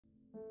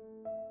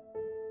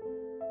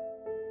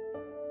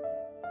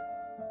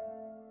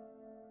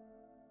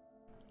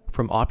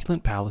From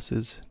opulent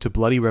palaces to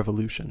bloody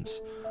revolutions,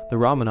 the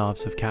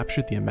Romanovs have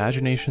captured the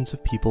imaginations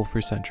of people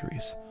for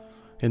centuries.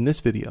 In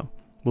this video,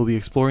 we'll be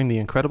exploring the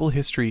incredible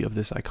history of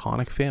this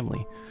iconic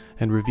family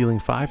and revealing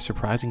 5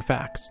 surprising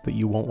facts that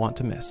you won't want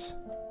to miss.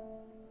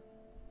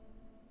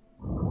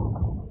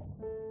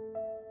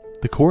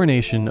 The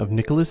coronation of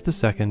Nicholas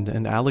II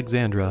and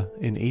Alexandra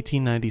in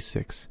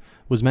 1896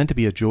 was meant to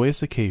be a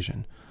joyous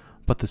occasion,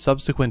 but the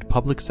subsequent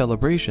public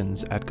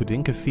celebrations at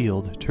Khodynka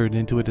Field turned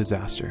into a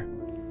disaster.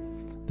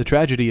 The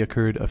tragedy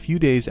occurred a few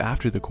days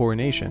after the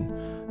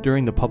coronation,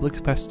 during the public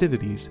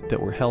festivities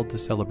that were held to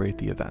celebrate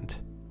the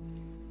event.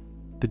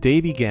 The day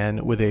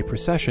began with a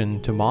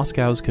procession to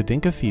Moscow's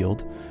Khodynka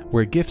Field,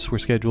 where gifts were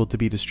scheduled to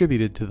be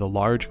distributed to the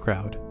large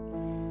crowd.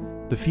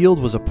 The field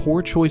was a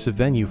poor choice of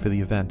venue for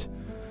the event.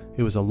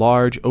 It was a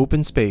large,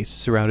 open space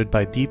surrounded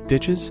by deep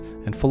ditches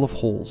and full of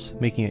holes,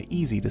 making it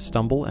easy to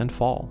stumble and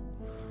fall.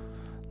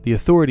 The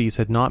authorities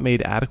had not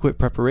made adequate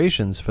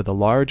preparations for the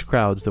large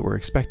crowds that were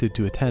expected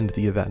to attend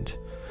the event,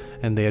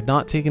 and they had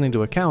not taken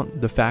into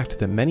account the fact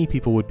that many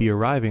people would be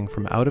arriving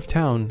from out of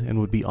town and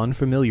would be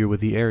unfamiliar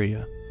with the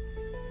area.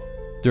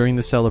 During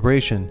the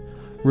celebration,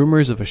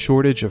 rumors of a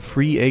shortage of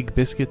free egg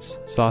biscuits,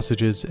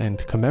 sausages,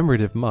 and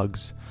commemorative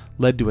mugs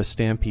led to a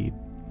stampede.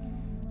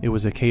 It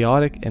was a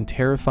chaotic and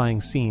terrifying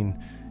scene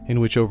in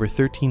which over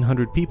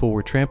 1,300 people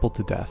were trampled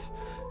to death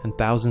and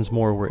thousands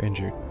more were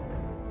injured.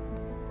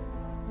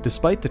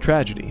 Despite the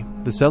tragedy,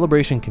 the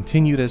celebration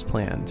continued as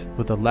planned,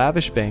 with a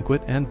lavish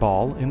banquet and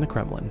ball in the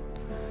Kremlin.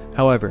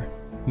 However,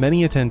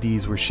 many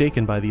attendees were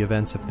shaken by the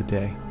events of the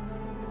day.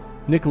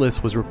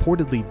 Nicholas was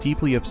reportedly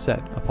deeply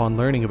upset upon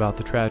learning about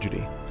the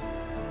tragedy,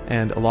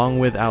 and along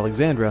with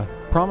Alexandra,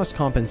 promised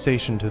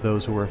compensation to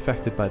those who were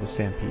affected by the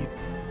stampede.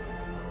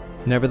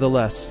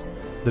 Nevertheless,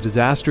 the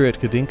disaster at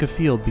Khodynka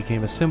Field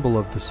became a symbol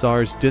of the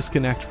Tsar's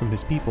disconnect from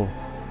his people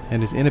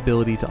and his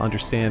inability to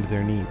understand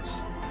their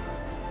needs.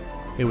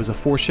 It was a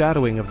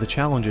foreshadowing of the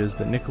challenges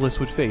that Nicholas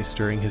would face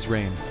during his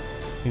reign,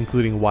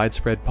 including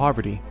widespread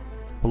poverty,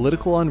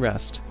 political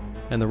unrest,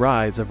 and the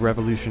rise of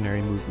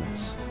revolutionary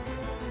movements.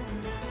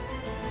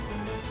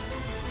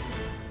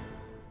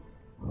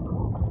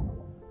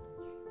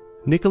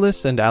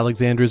 Nicholas and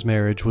Alexandra's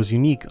marriage was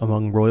unique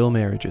among royal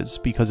marriages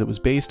because it was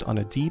based on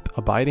a deep,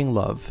 abiding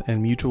love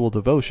and mutual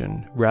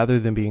devotion rather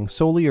than being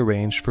solely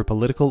arranged for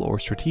political or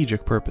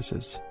strategic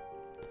purposes.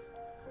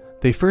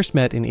 They first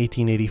met in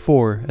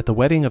 1884 at the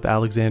wedding of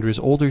Alexandra's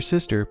older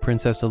sister,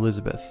 Princess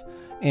Elizabeth,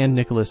 and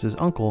Nicholas's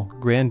uncle,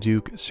 Grand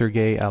Duke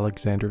Sergei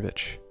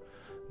Alexandrovich.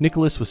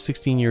 Nicholas was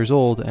 16 years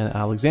old and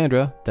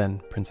Alexandra,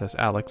 then Princess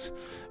Alex,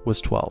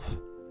 was 12.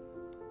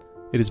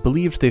 It is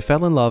believed they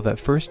fell in love at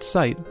first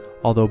sight,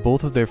 although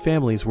both of their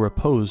families were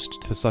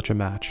opposed to such a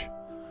match.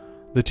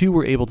 The two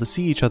were able to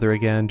see each other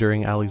again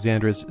during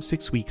Alexandra's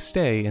 6-week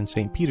stay in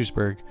St.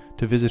 Petersburg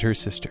to visit her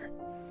sister.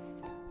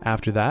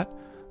 After that,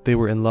 they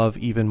were in love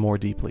even more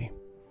deeply.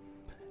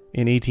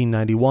 In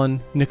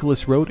 1891,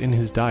 Nicholas wrote in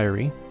his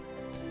diary,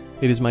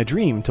 "It is my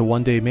dream to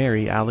one day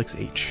marry Alex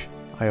H.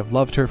 I have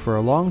loved her for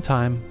a long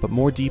time, but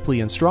more deeply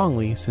and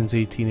strongly since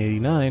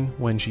 1889,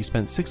 when she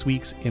spent 6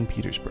 weeks in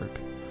Petersburg.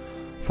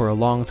 For a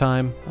long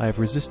time, I have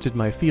resisted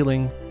my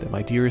feeling that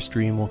my dearest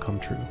dream will come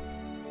true."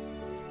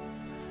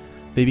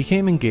 They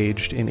became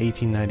engaged in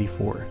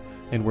 1894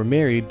 and were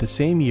married the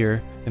same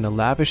year in a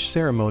lavish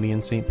ceremony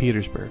in St.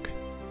 Petersburg.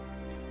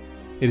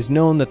 It is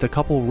known that the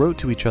couple wrote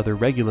to each other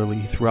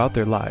regularly throughout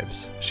their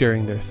lives,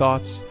 sharing their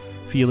thoughts,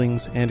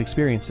 feelings, and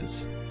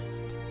experiences.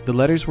 The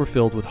letters were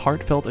filled with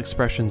heartfelt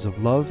expressions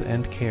of love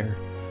and care,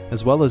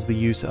 as well as the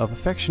use of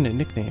affectionate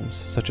nicknames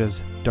such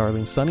as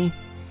Darling Sonny,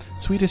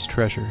 Sweetest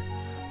Treasure,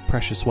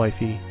 Precious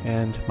Wifey,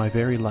 and My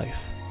Very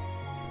Life.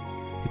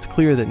 It's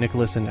clear that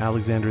Nicholas and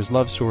Alexandra's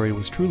love story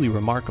was truly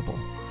remarkable,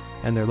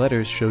 and their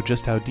letters show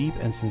just how deep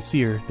and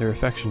sincere their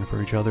affection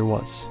for each other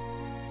was.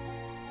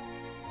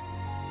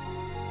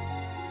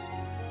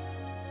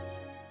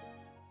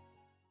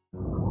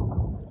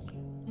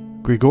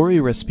 Grigory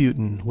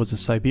Rasputin was a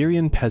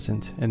Siberian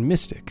peasant and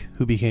mystic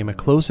who became a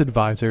close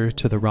advisor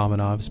to the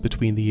Romanovs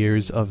between the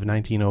years of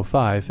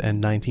 1905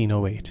 and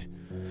 1908.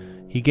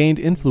 He gained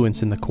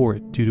influence in the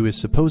court due to his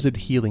supposed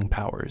healing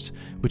powers,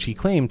 which he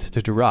claimed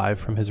to derive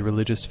from his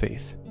religious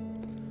faith.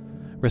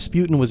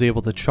 Rasputin was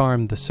able to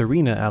charm the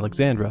Tsarina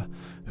Alexandra,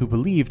 who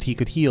believed he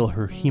could heal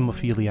her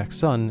hemophiliac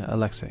son,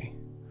 Alexei.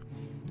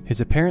 His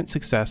apparent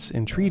success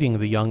in treating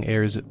the young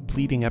heir's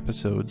bleeding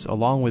episodes,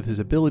 along with his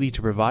ability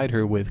to provide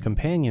her with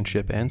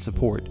companionship and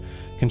support,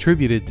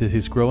 contributed to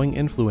his growing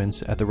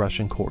influence at the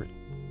Russian court.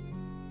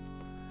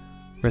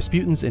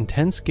 Rasputin's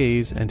intense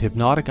gaze and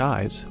hypnotic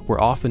eyes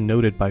were often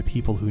noted by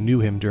people who knew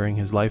him during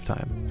his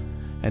lifetime,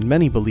 and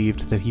many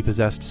believed that he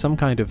possessed some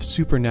kind of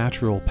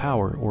supernatural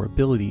power or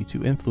ability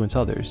to influence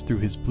others through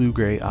his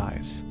blue-gray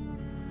eyes.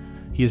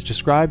 He is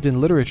described in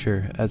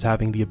literature as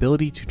having the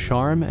ability to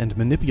charm and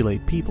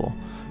manipulate people,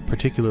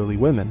 particularly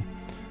women,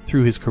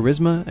 through his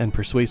charisma and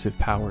persuasive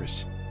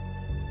powers.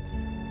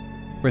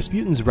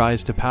 Rasputin's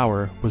rise to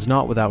power was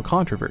not without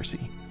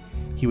controversy.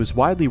 He was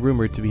widely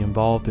rumored to be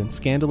involved in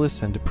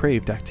scandalous and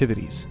depraved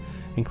activities,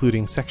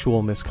 including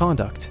sexual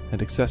misconduct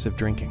and excessive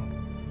drinking.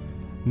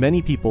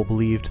 Many people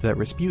believed that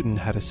Rasputin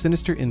had a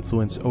sinister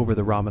influence over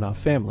the Romanov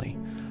family,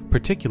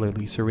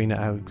 particularly Tsarina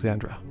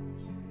Alexandra.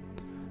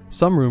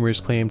 Some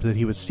rumors claimed that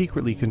he was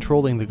secretly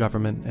controlling the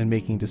government and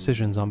making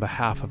decisions on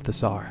behalf of the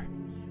Tsar.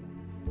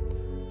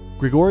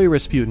 Grigory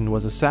Rasputin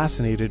was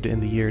assassinated in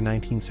the year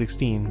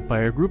 1916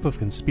 by a group of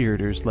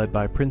conspirators led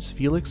by Prince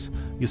Felix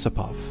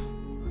Yusupov.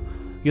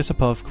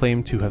 Yusupov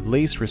claimed to have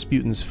laced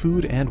Rasputin's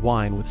food and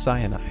wine with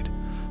cyanide,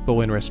 but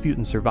when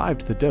Rasputin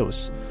survived the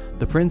dose,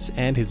 the prince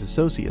and his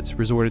associates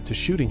resorted to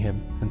shooting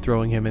him and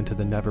throwing him into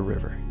the Neva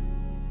River.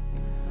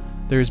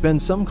 There has been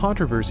some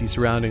controversy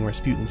surrounding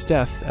Rasputin's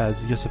death,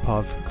 as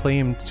Yusupov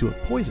claimed to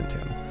have poisoned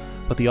him,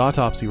 but the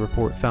autopsy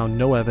report found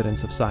no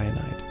evidence of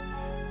cyanide.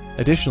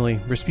 Additionally,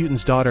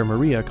 Rasputin's daughter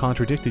Maria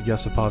contradicted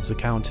Yusupov's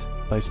account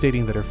by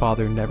stating that her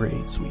father never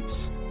ate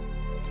sweets.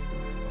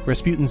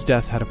 Rasputin's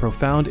death had a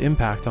profound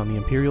impact on the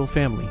imperial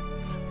family,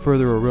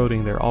 further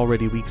eroding their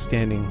already weak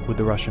standing with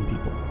the Russian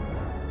people.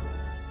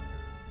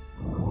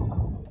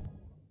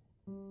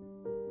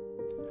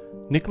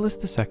 Nicholas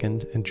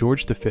II and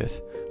George V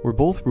were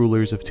both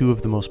rulers of two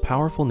of the most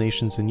powerful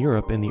nations in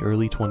Europe in the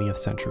early 20th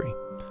century.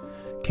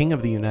 King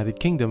of the United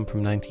Kingdom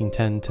from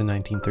 1910 to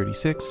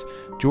 1936,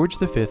 George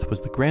V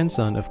was the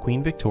grandson of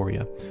Queen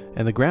Victoria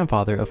and the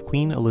grandfather of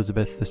Queen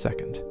Elizabeth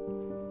II.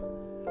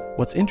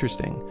 What's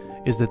interesting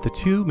is that the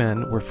two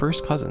men were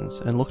first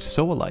cousins and looked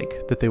so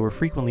alike that they were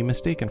frequently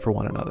mistaken for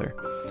one another.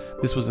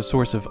 This was a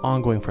source of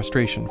ongoing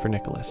frustration for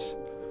Nicholas.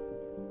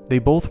 They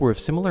both were of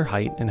similar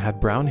height and had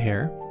brown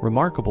hair,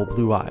 remarkable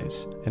blue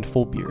eyes, and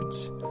full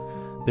beards.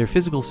 Their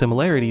physical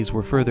similarities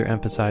were further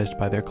emphasized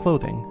by their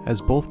clothing, as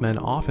both men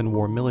often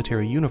wore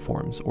military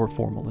uniforms or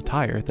formal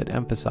attire that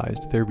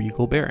emphasized their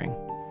regal bearing.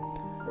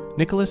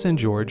 Nicholas and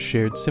George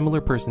shared similar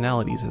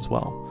personalities as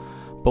well,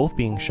 both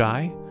being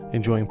shy,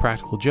 enjoying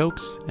practical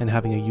jokes, and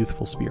having a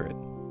youthful spirit.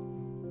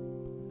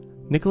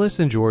 Nicholas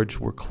and George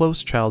were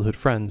close childhood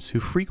friends who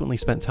frequently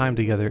spent time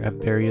together at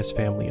various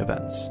family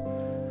events.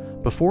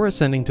 Before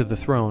ascending to the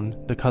throne,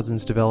 the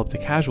cousins developed a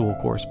casual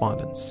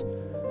correspondence.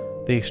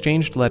 They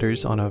exchanged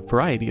letters on a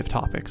variety of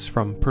topics,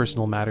 from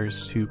personal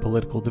matters to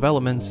political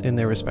developments in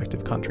their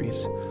respective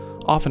countries,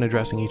 often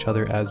addressing each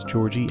other as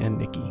Georgie and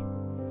Nicky.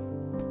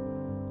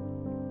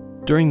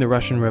 During the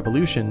Russian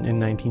Revolution in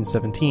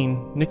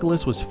 1917,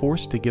 Nicholas was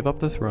forced to give up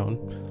the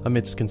throne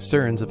amidst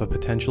concerns of a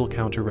potential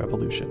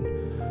counter-revolution.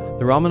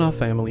 The Romanov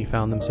family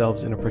found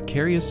themselves in a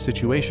precarious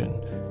situation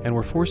and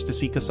were forced to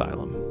seek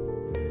asylum.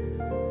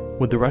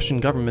 With the Russian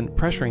government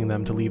pressuring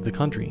them to leave the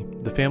country,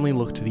 the family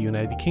looked to the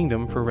United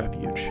Kingdom for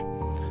refuge.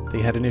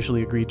 They had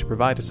initially agreed to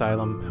provide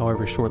asylum,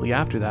 however, shortly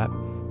after that,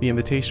 the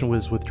invitation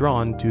was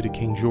withdrawn due to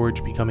King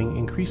George becoming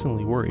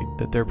increasingly worried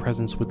that their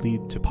presence would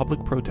lead to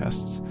public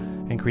protests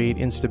and create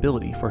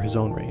instability for his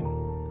own reign.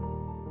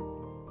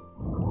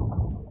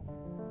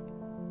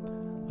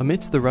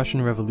 Amidst the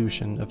Russian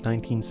Revolution of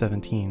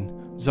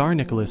 1917, Tsar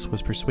Nicholas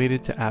was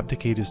persuaded to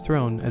abdicate his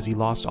throne as he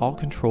lost all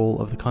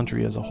control of the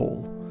country as a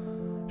whole.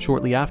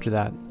 Shortly after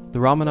that, the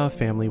Romanov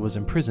family was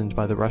imprisoned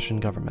by the Russian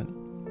government.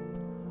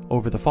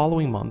 Over the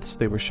following months,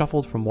 they were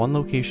shuffled from one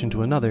location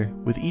to another,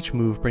 with each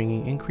move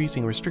bringing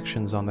increasing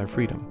restrictions on their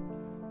freedom.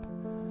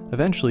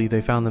 Eventually,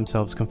 they found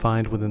themselves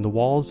confined within the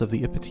walls of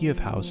the Ipatiev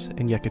house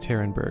in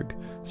Yekaterinburg,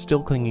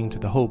 still clinging to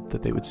the hope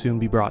that they would soon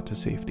be brought to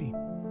safety.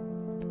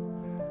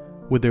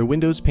 With their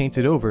windows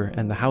painted over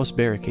and the house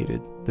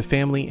barricaded, the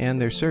family and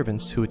their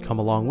servants who had come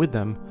along with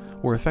them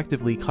were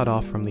effectively cut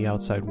off from the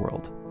outside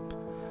world.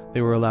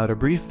 They were allowed a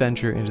brief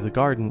venture into the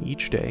garden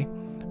each day,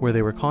 where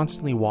they were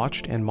constantly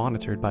watched and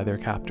monitored by their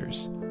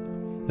captors.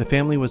 The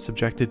family was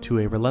subjected to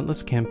a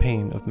relentless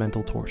campaign of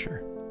mental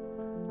torture.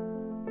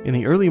 In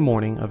the early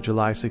morning of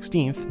July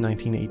 16,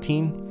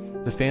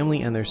 1918, the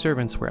family and their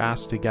servants were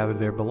asked to gather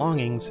their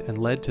belongings and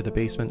led to the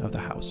basement of the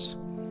house.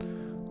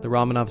 The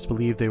Romanovs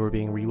believed they were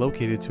being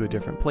relocated to a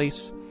different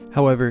place.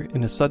 However,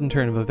 in a sudden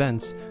turn of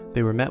events,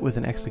 they were met with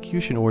an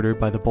execution order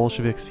by the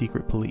Bolshevik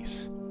secret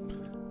police.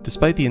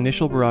 Despite the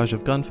initial barrage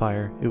of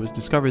gunfire, it was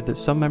discovered that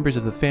some members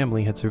of the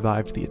family had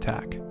survived the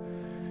attack.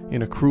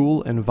 In a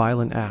cruel and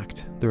violent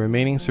act, the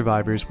remaining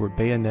survivors were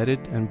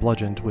bayoneted and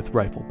bludgeoned with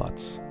rifle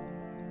butts.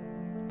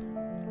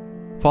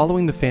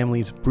 Following the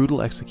family's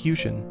brutal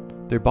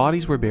execution, their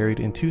bodies were buried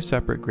in two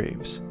separate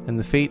graves, and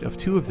the fate of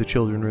two of the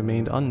children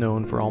remained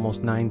unknown for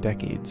almost 9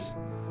 decades.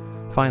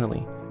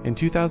 Finally, in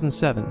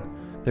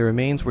 2007, their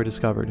remains were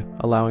discovered,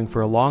 allowing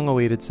for a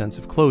long-awaited sense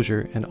of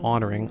closure and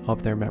honoring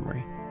of their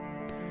memory.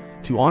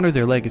 To honor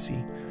their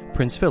legacy,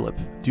 Prince Philip,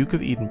 Duke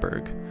of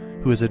Edinburgh,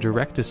 who is a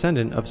direct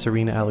descendant of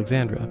Tsarina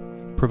Alexandra,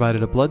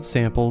 provided a blood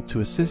sample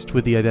to assist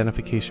with the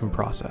identification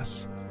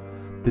process.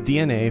 The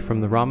DNA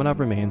from the Romanov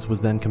remains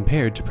was then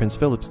compared to Prince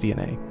Philip's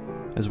DNA,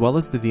 as well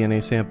as the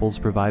DNA samples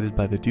provided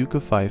by the Duke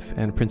of Fife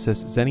and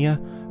Princess Xenia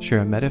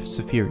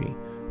Sheremetev-Safiri,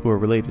 who are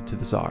related to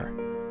the Tsar.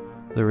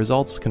 The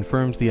results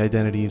confirmed the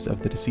identities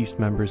of the deceased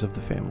members of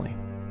the family.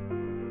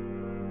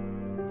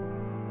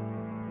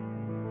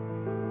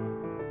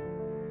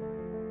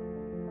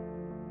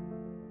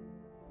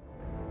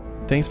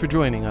 Thanks for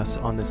joining us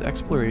on this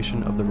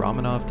exploration of the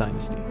Romanov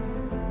dynasty.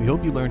 We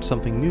hope you learned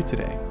something new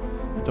today.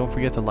 Don't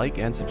forget to like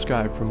and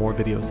subscribe for more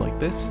videos like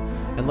this,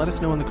 and let us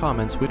know in the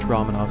comments which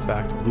Romanov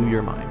fact blew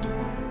your mind.